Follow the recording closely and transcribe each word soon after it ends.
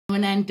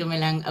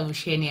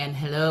And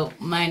hello,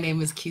 my name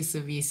is Que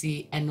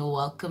CBC and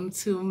welcome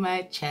to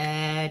my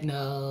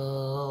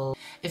channel.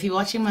 If you're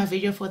watching my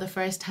video for the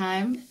first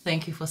time,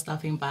 thank you for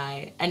stopping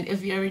by. And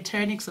if you're a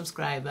returning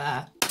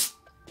subscriber,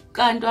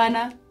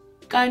 Kandwana.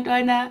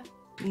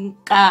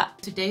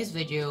 Today's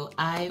video,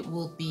 I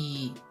will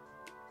be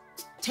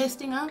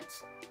testing out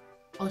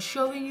or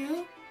showing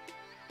you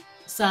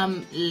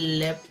some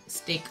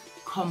lipstick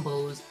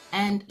combos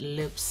and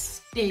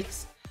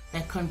lipsticks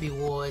that can be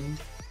worn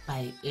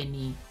by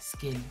any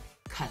skin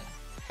color.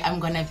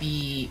 I'm gonna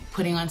be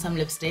putting on some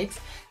lipsticks.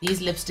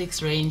 These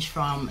lipsticks range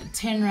from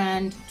 10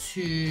 Rand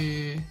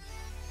to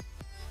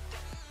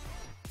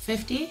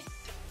 50,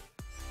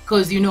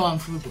 because you know I'm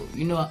frugal.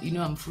 You know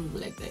I'm frugal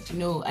like that. You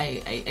know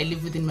I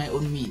live within my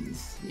own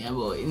means. Yeah,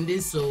 well, in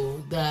this, so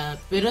the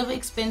bit of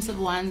expensive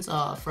ones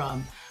are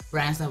from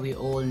brands that we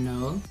all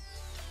know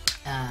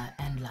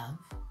and love.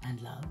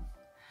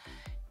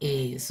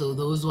 So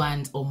those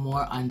ones are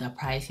more on the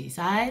pricey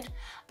side,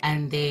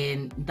 and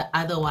then the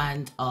other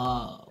ones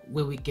are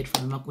where we get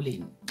from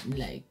Makulin.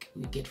 Like,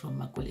 we get from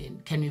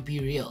Makulin. Can we be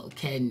real?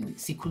 Can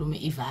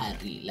sikhulume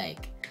ivari?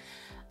 Like,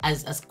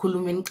 as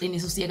khulume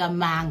ngiqiniso siyeka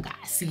manga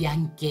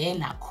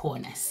siyangena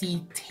khona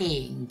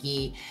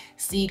sithenge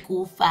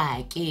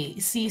sikufake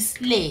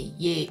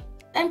sisleye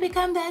and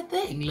become that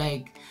thing.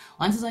 Like,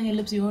 once it's on your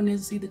lips, you won't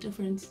see the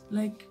difference.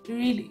 Like,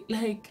 really,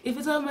 like, if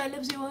it's on my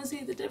lips, you won't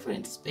see the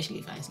difference, especially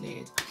if I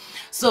slay it.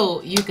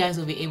 So you guys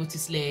will be able to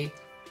slay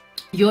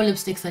your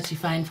lipsticks that you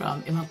find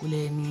from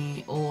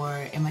Emachineni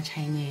or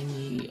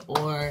Emachineni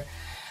or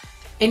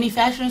any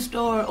fashion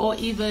store or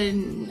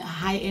even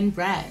high-end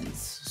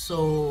brands.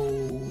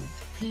 So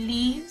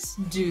please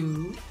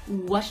do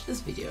watch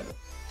this video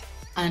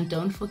and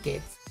don't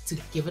forget to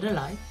give it a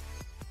like.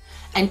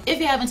 And if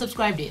you haven't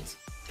subscribed yet,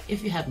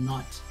 if you have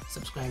not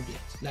subscribed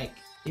yet, like,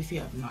 if you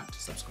have not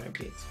subscribed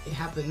yet, it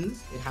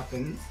happens,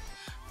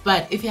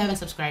 but if you haven't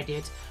subscribed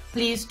yet,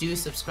 please do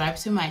subscribe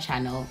to my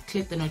channel.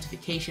 Click the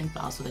notification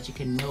bell so that you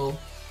can know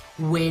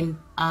when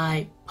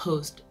I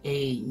post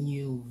a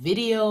new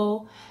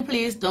video.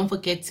 Please don't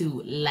forget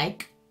to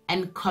like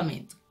and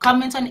comment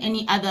on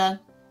any other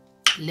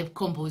lip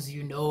combos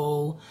you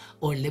know,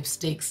 or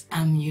lipsticks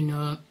you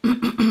know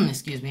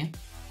excuse me,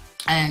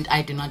 and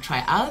I do not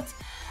try out.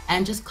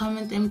 And just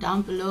comment them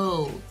down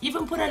below.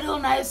 Even put a little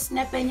nice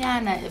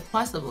snapenyana if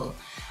possible.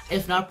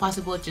 If not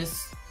possible,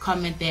 just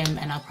comment them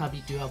and I'll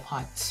probably do a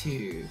part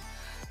 2.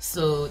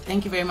 So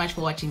thank you very much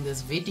for watching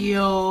this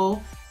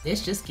video.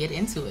 Let's just get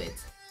into it.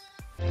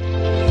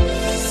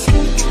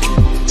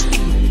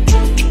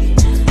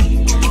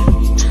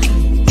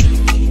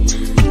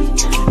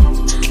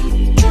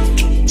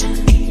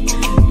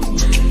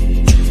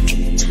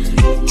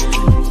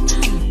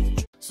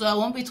 So I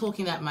won't be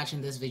talking that much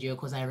in this video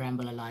because I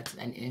ramble a lot,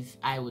 and if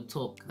I would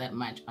talk that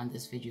much on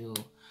this video,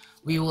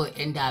 we will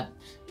end up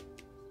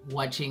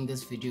watching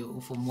this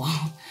video for more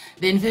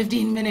than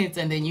 15 minutes,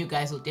 and then you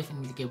guys will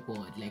definitely get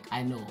bored. Like,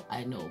 I know,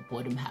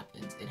 boredom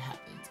happens, it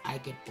happens. I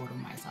get bored of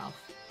myself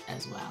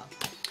as well.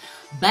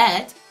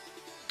 But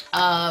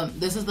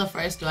this is the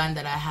first one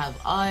that I have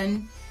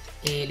on.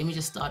 Let me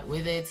just start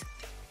with it.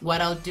 What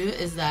I'll do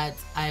is that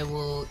I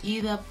will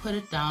either put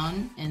it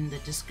down in the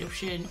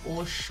description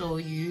or show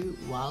you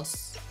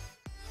whilst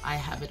I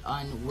have it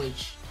on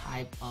which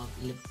type of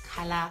lip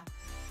color,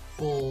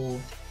 or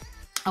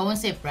I won't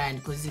say brand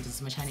because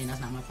it's Emachineni, that's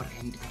not my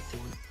brand at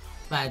all,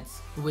 but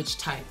which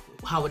type,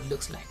 how it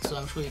looks like. So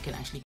I'm sure you can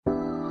actually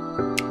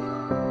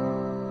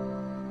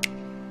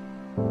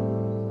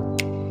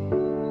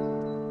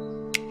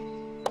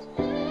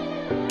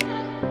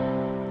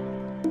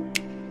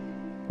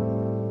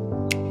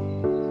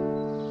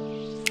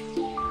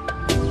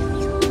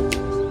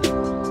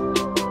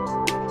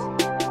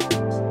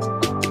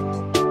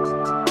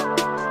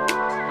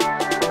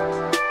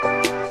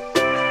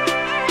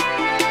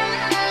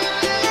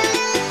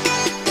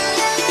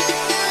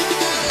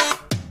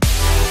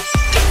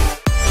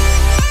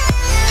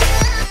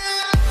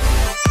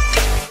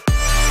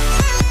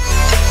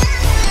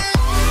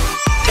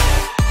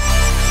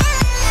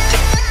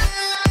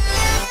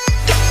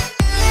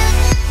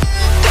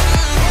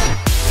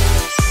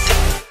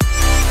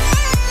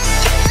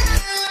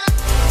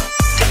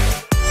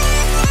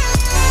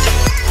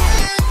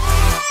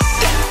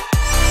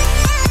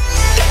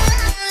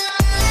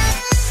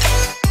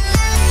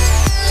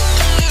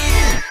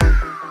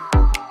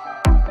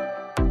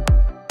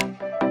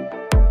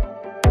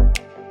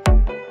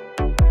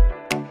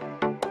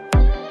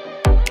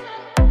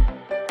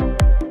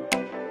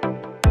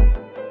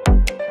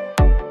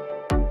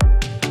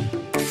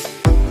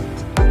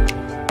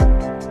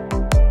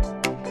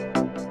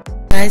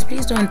Guys,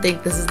 please don't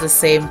think this is the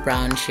same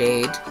brown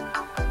shade.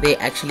 They're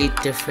actually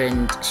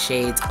different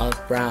shades of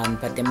brown,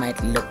 but they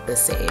might look the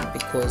same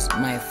because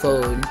my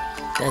phone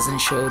doesn't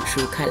show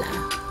true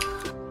color.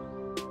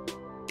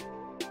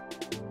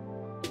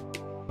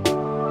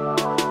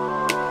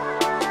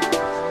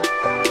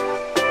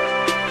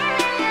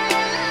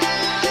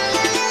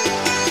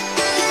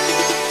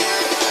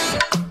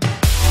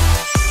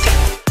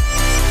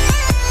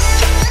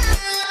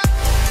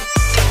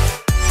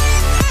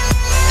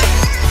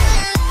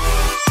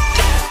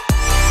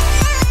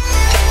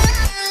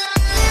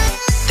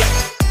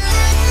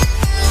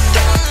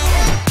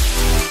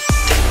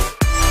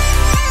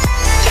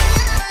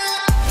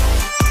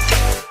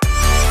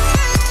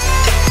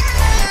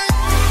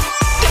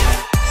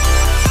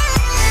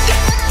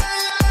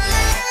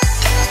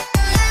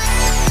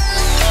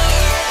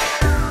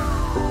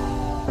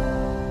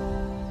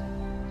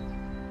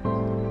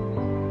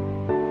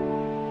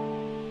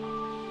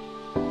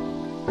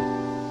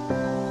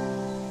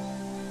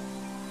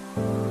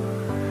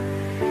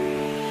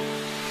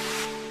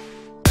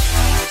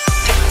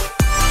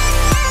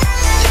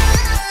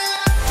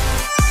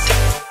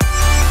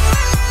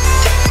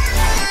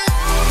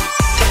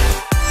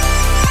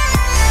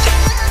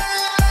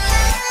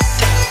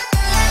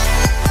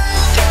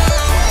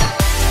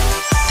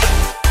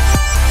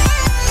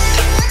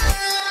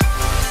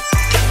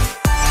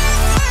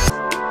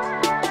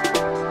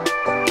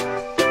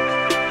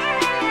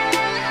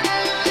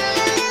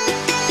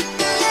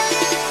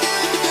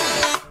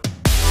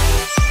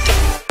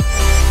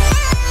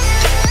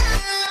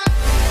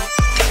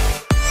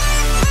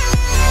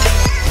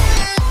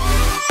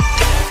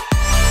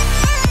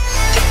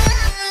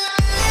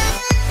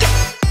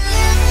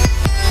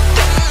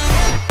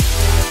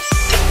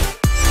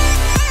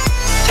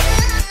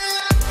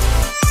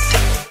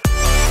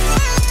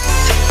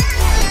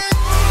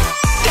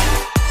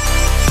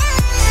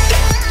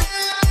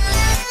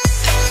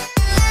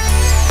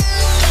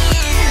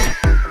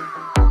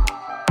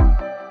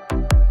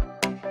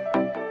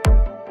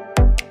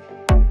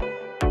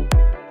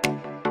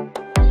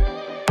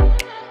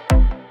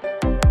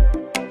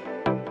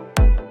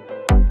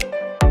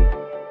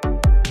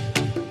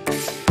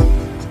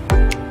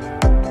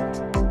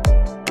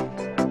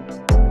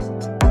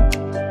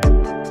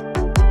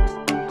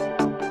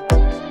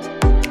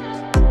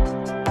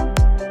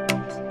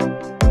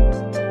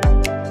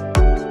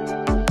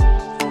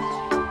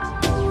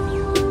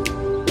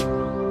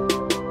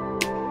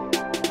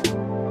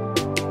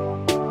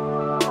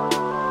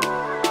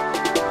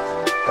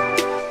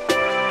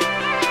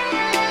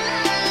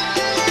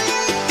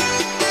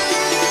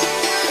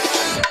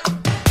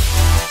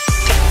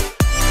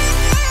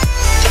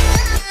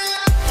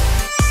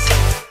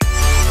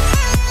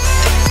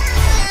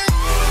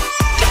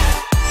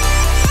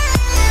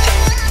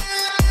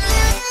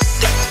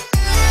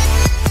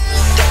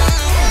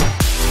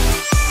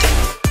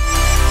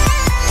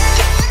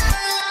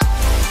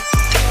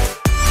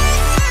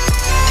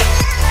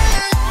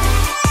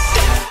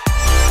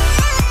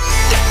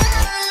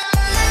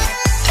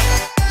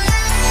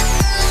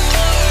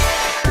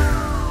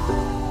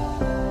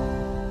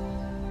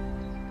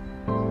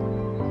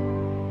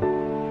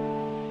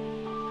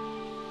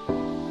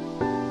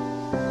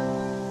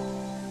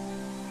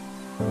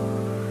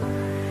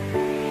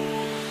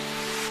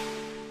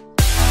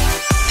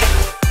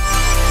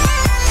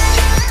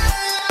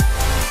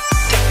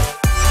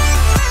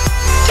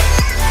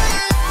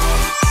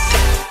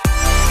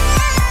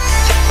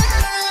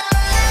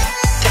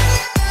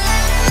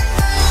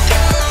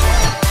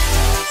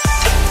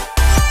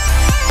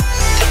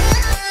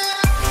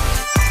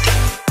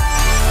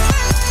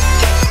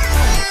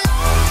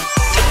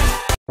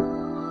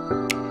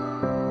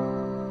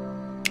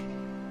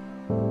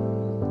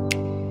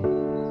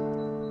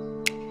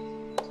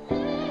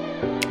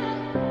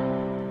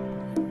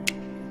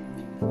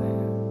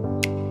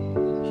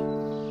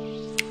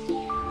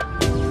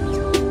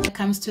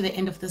 comes to the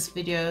end of this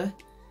video.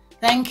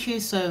 Thank you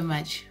so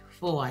much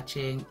for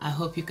watching. I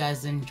hope you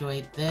guys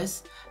enjoyed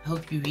this. I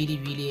hope you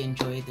really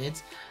enjoyed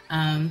it.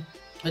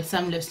 With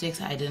some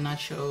lipsticks I did not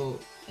show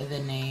the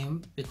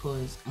name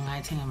because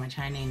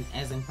Emachineni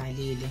as in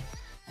Palile,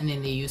 and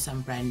then they use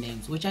some brand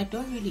names, which I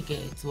don't really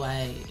get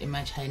why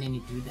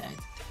Emachineni do that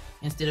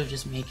instead of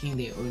just making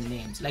their own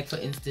names. Like for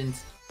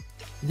instance,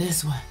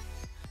 this one,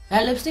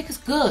 that lipstick is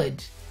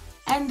good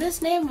and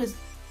this name is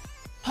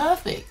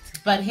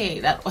perfect, but hey,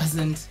 that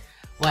wasn't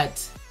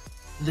what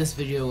this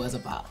video was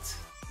about.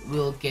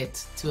 We'll get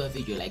to a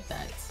video like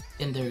that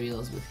in the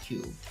reels with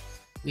Q.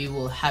 We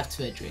will have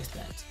to address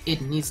that.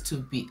 It needs to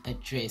be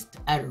addressed.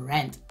 A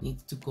rant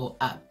needs to go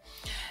up.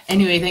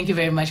 Anyway, thank you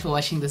very much for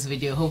watching this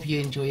video. Hope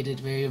you enjoyed it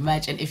very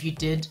much, and if you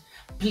did,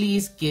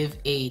 please give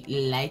a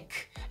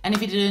like, and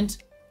if you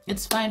didn't,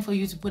 it's fine for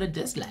you to put a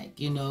dislike.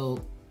 You know,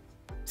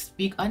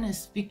 speak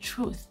honest, speak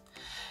truth.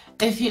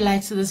 If you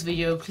liked this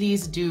video,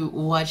 please do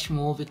watch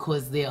more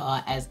because they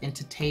are as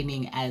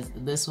entertaining as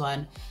this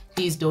one.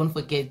 Please don't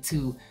forget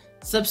to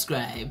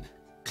subscribe,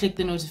 click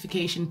the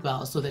notification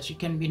bell so that you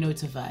can be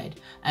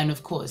notified, and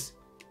of course,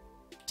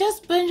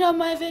 just binge on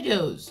my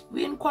videos.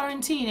 We're in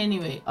quarantine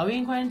anyway. Are we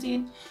in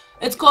quarantine?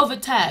 It's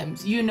COVID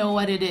times, you know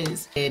what it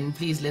is. And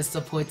please, let's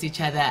support each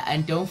other,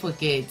 and don't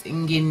forget,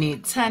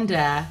 ngini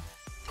tanda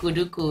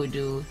kudu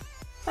kudu.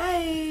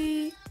 Bye.